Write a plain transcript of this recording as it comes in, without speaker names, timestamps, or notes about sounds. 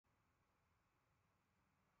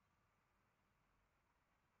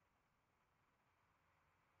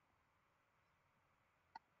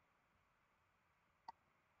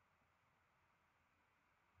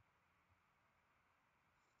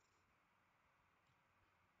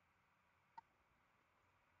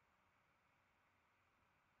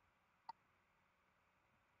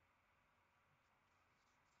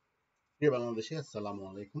প্রিয় বাংলাদেশী, আসসালামু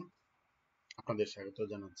আলাইকুম। আপনাদের স্বাগত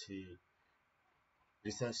জানাচ্ছি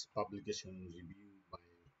research publication review by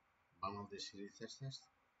Bangladesh researchers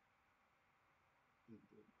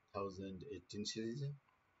 2018 সিরিজে।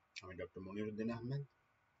 আমি ডক্টর মনিরুদ্দিন আহমেদ।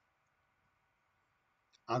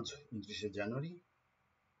 আজ 29শে জানুয়ারি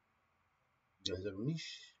 2019।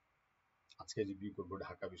 আজকে রিভিউ করব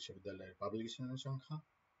ঢাকা বিশ্ববিদ্যালয়ের পাবলিকেশনের সংখ্যা।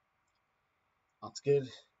 আজকের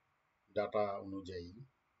ডাটা অনুযায়ী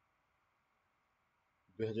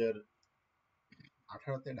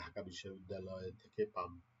 2018তে ঢাকা বিশ্ববিদ্যালয় থেকে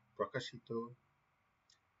প্রকাশিত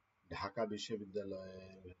ঢাকা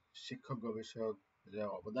বিশ্ববিদ্যালয়ের শিক্ষক গবেষকরা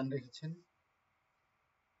অবদান রেখেছেন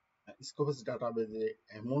স্কোপাস ডাটাবেজে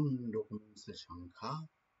এমন ডকুমেন্টসের সংখ্যা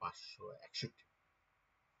 561।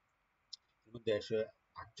 এর মধ্যে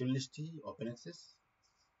 148টি ওপেন অ্যাক্সেস,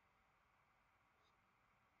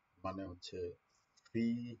 মানে হচ্ছে ফ্রি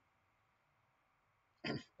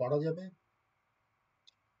পড়া যাবে,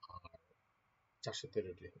 আর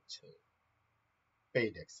 413টি হচ্ছে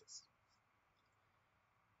পেইড অ্যাক্সেস।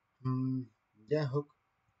 যাই হোক,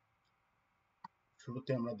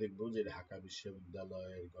 শুরুতে আমরা দেখব যে ঢাকা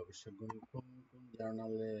বিশ্ববিদ্যালয়ের গবেষকগণ কোন কোন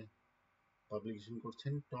জার্নালে পাবলিকেশন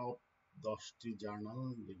করছেন। টপ 10টি জার্নাল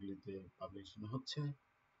যেগুলিতে পাবলিকেশন হচ্ছে।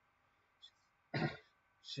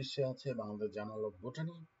 শীর্ষে আছে বাংলাদেশ জার্নাল অফ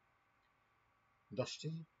বোটানি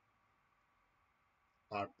 10টি,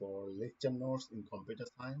 তারপর lecture notes in computer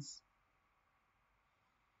science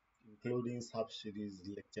including sub-series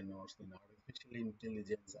lecture notes in artificial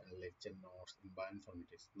intelligence and lecture notes in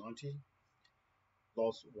bioinformatics 9টি,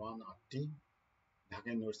 plus 1 8টি, Dhaka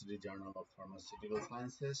university journal of pharmaceutical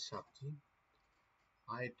sciences 7টি,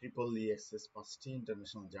 IEEE access 5টি,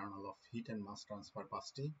 international journal of heat and mass transfer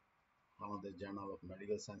 5টি, Bangladesh journal of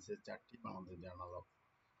medical sciences 4টি, Bangladesh journal of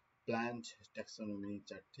plant taxonomy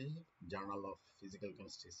 4টি, journal of physical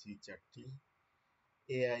chemistry 4টি,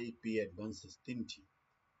 AIP advances 3টি।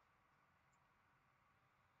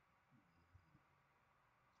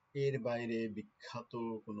 এর বাইরে বিখ্যাত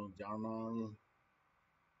কোনো জার্নাল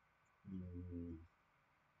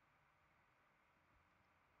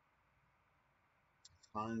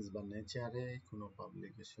সায়েন্স বা নেচারে কোনো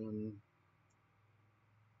পাবলিকেশন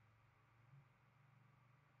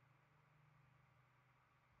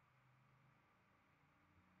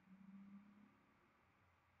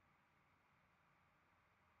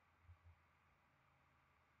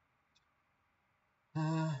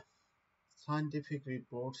সায়েন্টিফিক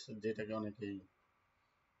রিপোর্টস, যেটাকে অনেকেই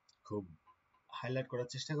খুব হাইলাইট করার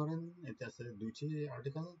চেষ্টা করেন, এতে আছে 2টি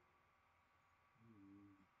আর্টিকেল।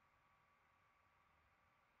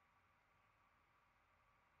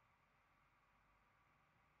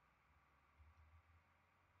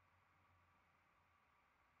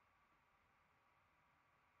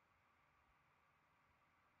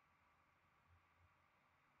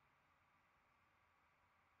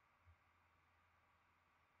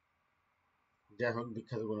 যাই হোক,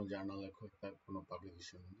 বিখ্যাত কোনো জার্নালে তার কোনো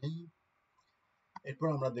পাবলিকেশন নেই। এরপর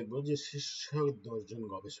আমরা দেখব যে শীর্ষ 10 জন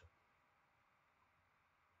গবেষক।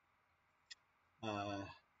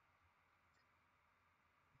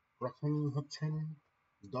 প্রথম হচ্ছেন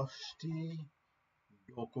 10টি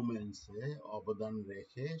ডকুমেন্টসে অবদান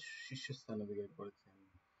রেখে শীর্ষস্থান অধিকার করেছেন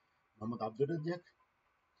Mohammad Abdur Razzak,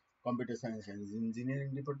 computer science and engineering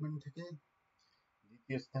department থেকে।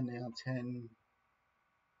 দ্বিতীয় স্থানে আছেন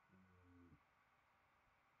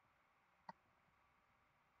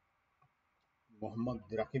মোহাম্মদ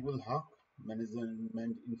রাকিবুল হক,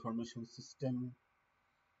 ম্যানেজমেন্ট ইনফরমেশন সিস্টেম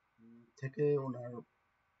থেকে, ওনার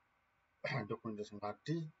ডকুমেন্টের সংখ্যা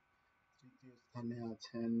 8টি। তৃতীয় স্থানে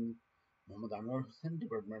আছেন Mohammad Anwar Hossain,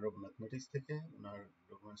 department of mathematics থেকে, ওনার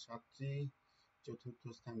ডকুমেন্ট 7টি। চতুর্থ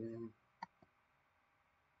স্থানে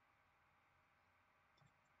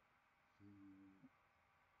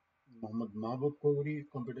মোহাম্মদ মাহবুব কৌরি,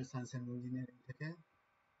 কম্পিউটার সায়েন্স অ্যান্ড ইঞ্জিনিয়ারিং থেকে।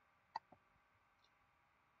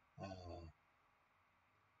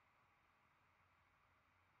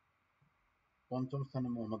 পঞ্চম স্থানে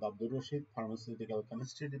মোহাম্মদ আব্দুর রশিদ, ফার্মাসিউটিক্যাল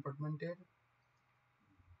কেমিস্ট্রি ডিপার্টমেন্টের।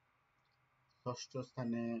 ষষ্ঠ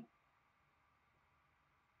স্থানে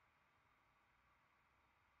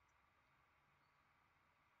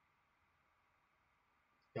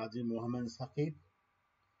Kazi Mohammad Shakib,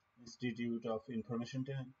 institute of information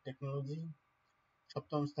technology.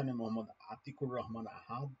 সপ্তম স্থানে মোহাম্মদ আতিকুর রহমান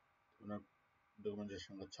আহাদ, ওনার ডকুমেন্টের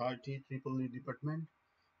সংখ্যা 6টি, Tripoli department,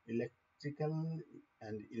 electrical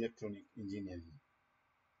and electronic engineering.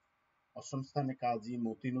 অষ্টম স্থানে কাজী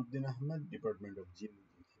Matin Uddin Ahmed, department of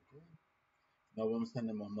geology থেকে। নবম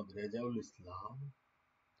স্থানে মোহাম্মদ রেজাউল ইসলাম,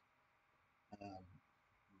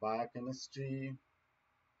 বায়োকেমিস্ট্রি,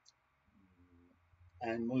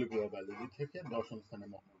 অ্যান্ড মলিকুলার বায়োলজি থেকে, 10ম স্থানে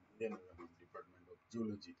Mohammad Mizanur Rahman department of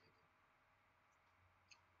geology থেকে।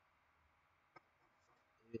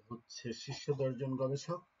 এই হচ্ছে শীর্ষ 10 জন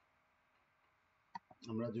গবেষক।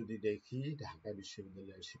 আমরা যদি দেখি ঢাকা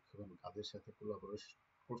বিশ্ববিদ্যালয়ের শিক্ষকগণ কাদের সাথে কোলাবোরেশন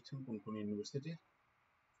করছেন, কোন কোন ইউনিভার্সিটি।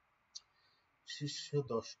 শীর্ষ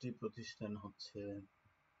 10টি প্রতিষ্ঠান হচ্ছে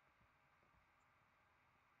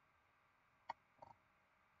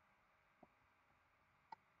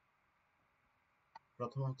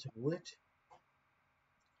প্রথম হচ্ছে বুয়েট,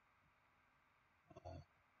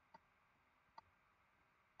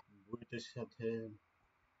 বুয়েটের সাথে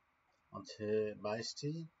আছে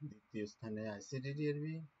 22টি। দ্বিতীয় স্থানে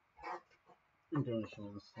ICDDRB,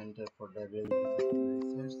 international centre for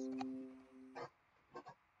research,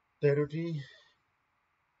 13টি।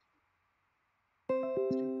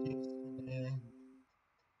 তৃতীয় স্থানে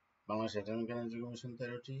বাংলাদেশ অ্যাটমিক এনার্জি কমিশন,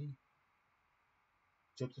 13টি।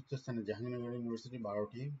 চতুর্থ স্থানে জাহাঙ্গীরনগর ইউনিভার্সিটি,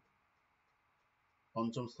 12টি।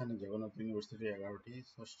 পঞ্চম স্থানে জগন্নাথ ইউনিভার্সিটি, 11টি।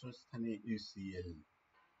 ষষ্ঠ স্থানে ইউসিএল,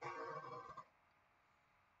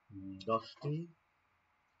 10টি।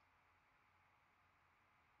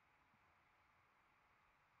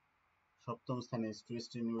 সপ্তম স্থানে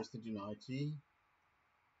ইস্ট ইউনিভার্সিটি, 9টি।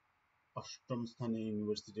 অষ্টম স্থানে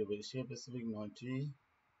ইউনিভার্সিটি অফ এশিয়া প্যাসিফিক, 9টি।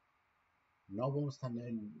 নবম স্থানে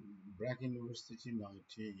ব্র্যাক ইউনিভার্সিটি,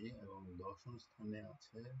 9টি। এবং 10ম স্থানে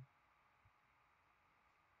আছে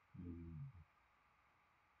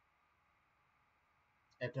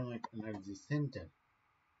atomic energy centre.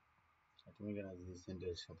 Atomic energy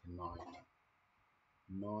সেন্টারের সাথে 9টি,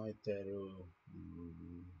 9, 13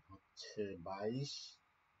 হচ্ছে 22।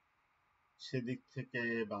 সেদিক থেকে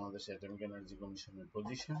বাংলাদেশ অ্যাটমিক এনার্জি কমিশনের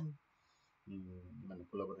পজিশন, মানে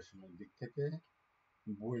কোলাবোরেশনের দিক থেকে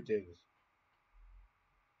বুয়েটের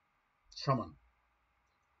সমান।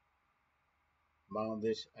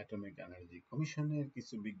 বাংলাদেশ অ্যাটমিক এনার্জি কমিশনের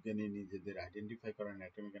কিছু বিজ্ঞানী নিজেদের আইডেন্টিফাই করেন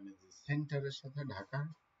অ্যাটমিক এনার্জি সেন্টারের সাথে ঢাকা,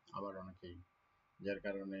 আবার অনেকেই, যার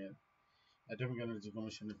কারণে অ্যাটমিক এনার্জি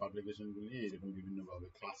কমিশনের পাবলিকেশনগুলি এরকম বিভিন্নভাবে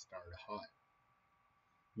ক্লাস্টার হয়।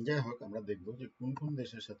 যাই হোক, আমরা দেখব যে কোন কোন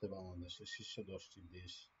দেশের সাথে বাংলাদেশের শীর্ষ 10টি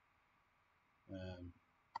দেশ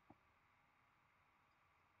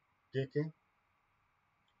কে কে।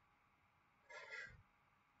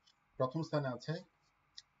 প্রথম স্থানে আছে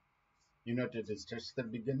ইউনাইটেড স্টেটসের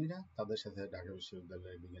বিজ্ঞানীরা, তাদের সাথে ঢাকা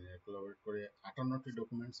বিশ্ববিদ্যালয়ের বিজ্ঞানীরা কোলাবরেট করে 58টি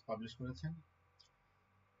ডকুমেন্টস পাবলিশ করেছেন।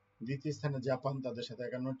 দ্বিতীয় স্থানে জাপান, তাদের সাথে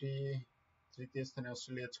 51টি। তৃতীয় স্থানে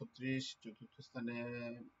অস্ট্রেলিয়া, 36। চতুর্থ স্থানে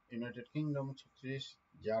ইউনাইটেড কিংডম, 36।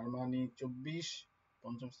 জার্মানি, 24।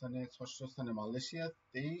 পঞ্চম স্থানে, ষষ্ঠ স্থানে মালয়েশিয়া,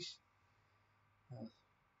 23।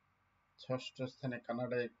 ষষ্ঠ স্থানে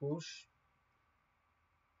কানাডা, 21।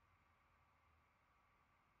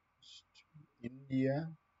 ইন্ডিয়া,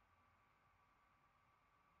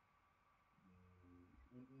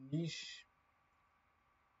 19।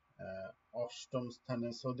 অষ্টম স্থানে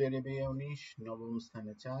সৌদি আরবিয়া, 19। নবম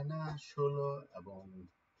স্থানে চায়না, 16। এবং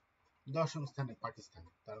 10ম স্থানে পাকিস্তান।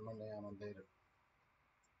 তার মানে আমাদের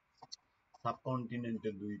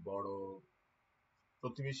সাবকন্টিনেন্টের দুই বড়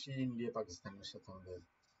প্রতিবেশী ইন্ডিয়া পাকিস্তানের সাথে আমাদের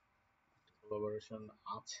কোলাবোরেশন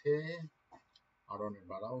আছে, আরো অনেক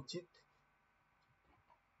বাড়া উচিত।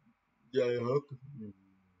 যাই হোক,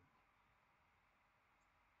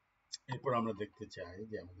 এরপর আমরা দেখতে চাই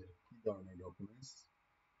যে আমাদের কি ধরনের ডকুমেন্টস।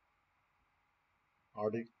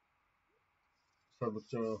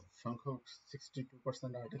 সর্বোচ্চ সংখ্যক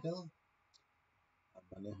 62% আর্টিকেল,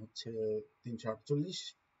 মানে হচ্ছে 348।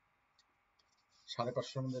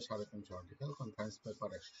 550 মধ্যে 350 আর্টিকেল। কনফারেন্স পেপার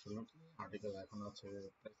 116টি, আর্টিকেল এখন আছে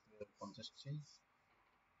 50টি।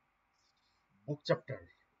 বুক চ্যাপ্টার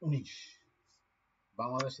 19।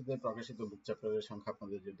 বাংলাদেশিদের প্রকাশিত বুক চ্যাপ্টারের সংখ্যা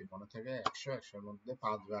আপনাদের যদি মনে থাকে 100-100-এর মধ্যে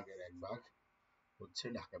 5 ভাগের 1 ভাগ হচ্ছে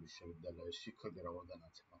ঢাকা বিশ্ববিদ্যালয়ের শিক্ষকদের অবদান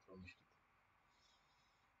আছে মাত্র 19টি।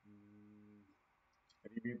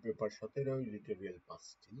 রিভিউ পেপার 17, এডিটোরিয়াল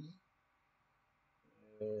 5টি।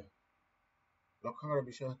 লক্ষ্য করার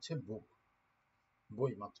বিষয় হচ্ছে বুক,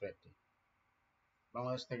 বই মাত্র 1টি।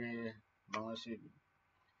 বাংলাদেশ থেকে বাংলাদেশি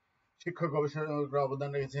শিক্ষক গবেষকরা অবদান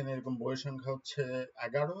রেখেছেন এরকম বইয়ের সংখ্যা হচ্ছে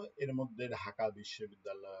 11। এর মধ্যে ঢাকা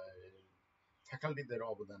বিশ্ববিদ্যালয়ের ফ্যাকাল্টিদের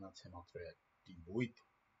অবদান আছে মাত্র 1টি বইতে।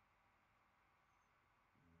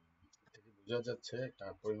 বোঝা যাচ্ছে, একটা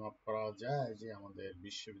পরিমাপ করা যায় যে আমাদের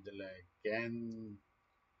বিশ্ববিদ্যালয়ে জ্ঞান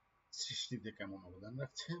সৃষ্টিতে কেমন অবদান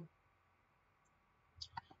রাখছে।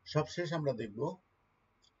 সবশেষ আমরা দেখব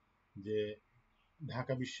যে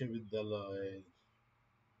ঢাকা বিশ্ববিদ্যালয়ের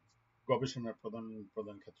গবেষণার প্রধান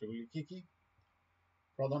প্রধান ক্ষেত্রগুলি কি কি।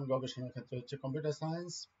 প্রধান গবেষণা ক্ষেত্র হচ্ছে কম্পিউটার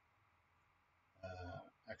সায়েন্স,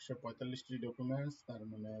 145টি ডকুমেন্টস, তার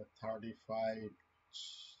মানে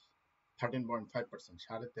 13.5%,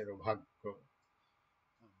 13.5%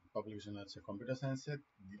 পপুলেশন আছে কম্পিউটার সায়েন্সের।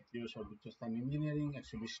 দ্বিতীয় সর্বোচ্চ স্থান ইঞ্জিনিয়ারিং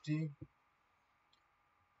 120টি,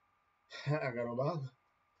 11 ভাগ।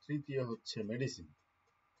 তৃতীয় হচ্ছে মেডিসিন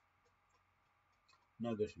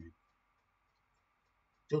 9 দশমিক।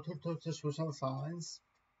 চতুর্থ হচ্ছে সোশ্যাল সায়েন্স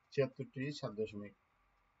 76টি, 7.1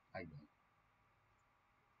 ভাগ।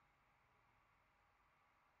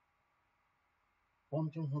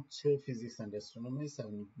 পঞ্চম হচ্ছে ফিজিক্স অ্যান্ড অ্যাস্ট্রোনমি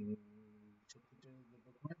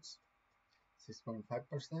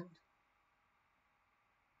 6.5%।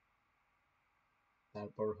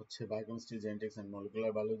 তারপর হচ্ছে biochemistry, genetics and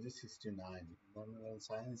molecular biology 69, environmental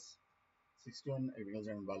science 61,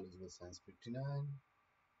 agriculture and biological science 59।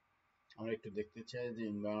 আমরা একটু দেখতে চাই যে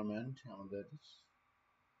আমাদের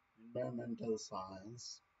environmental science,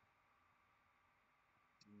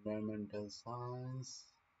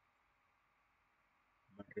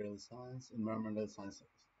 material science, environmental science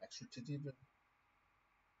 61টি,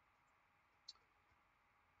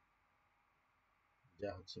 যা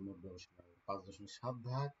হচ্ছে মোট গবেষণার 5.7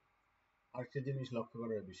 ভাগ। আরেকটা জিনিস লক্ষ্য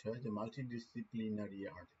করার বিষয় যে মাল্টিডিসিপ্লিনারি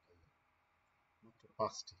আর্টিকেল মাত্র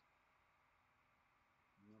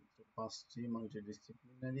 5টি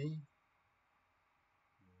মাল্টিডিসিপ্লিনারি।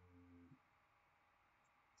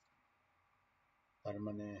 তার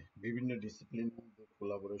মানে বিভিন্ন ডিসিপ্লিনের মধ্যে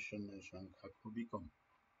কোলাবোরেশনের সংখ্যা খুবই কম।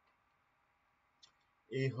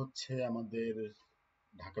 এই হচ্ছে আমাদের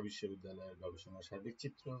ঢাকা বিশ্ববিদ্যালয়ের গবেষণার সার্বিক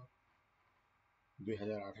চিত্র।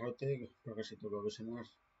 2018-তে প্রকাশিত গবেষণার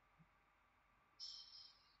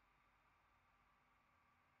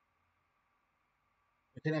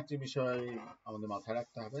এখানে একটি বিষয় আমাদের মাথায়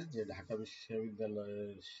রাখতে হবে যে ঢাকা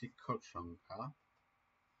বিশ্ববিদ্যালয়ের শিক্ষক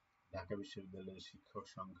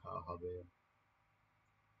সংখ্যা হবে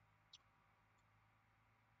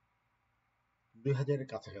 2000-এর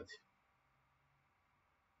কাছাকাছি।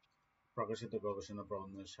 প্রকাশিত গবেষণা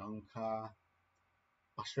প্রবন্ধের সংখ্যা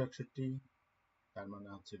 561টি। তার মানে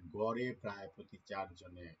হচ্ছে গড়ে প্রায় প্রতি 4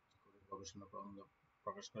 জনে গবেষণা প্রবন্ধ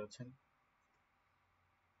প্রকাশ করেছেন।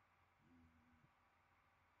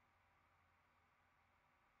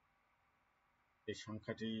 এই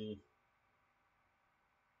সংখ্যাটি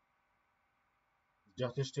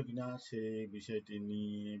যথেষ্ট কিনা সে বিষয়টি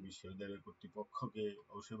নিয়ে বিশ্ববিদ্যালয় কর্তৃপক্ষকে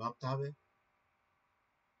অবশ্যই ভাবতে হবে।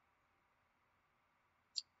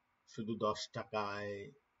 শুধু 10 টাকায়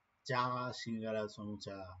চা, সিঙ্গারা,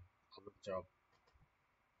 সমুচা, আলুর চপ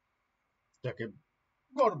যাকে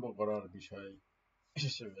গর্ব করার বিষয়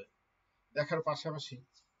হিসেবে দেখার পাশাপাশি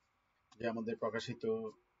যে আমাদের প্রকাশিত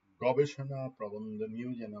গবেষণা প্রবন্ধ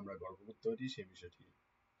নিয়েও যেন আমরা গর্ব করতে পারি সেই বিষয়টি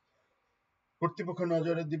কর্তৃপক্ষ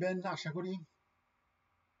নজরে দিবেন আশা করি।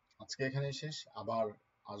 আজকে এখানে শেষ, আবার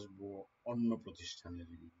আসবো অন্য প্রতিষ্ঠানের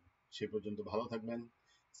রিভিউ। সে পর্যন্ত ভালো থাকবেন,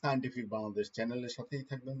 সায়েন্টিফিক বাংলাদেশ চ্যানেলের সাথেই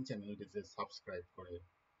থাকবেন, চ্যানেলটিতে সাবস্ক্রাইব করে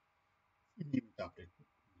নিয়মিত আপডেট।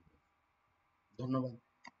 ধন্যবাদ।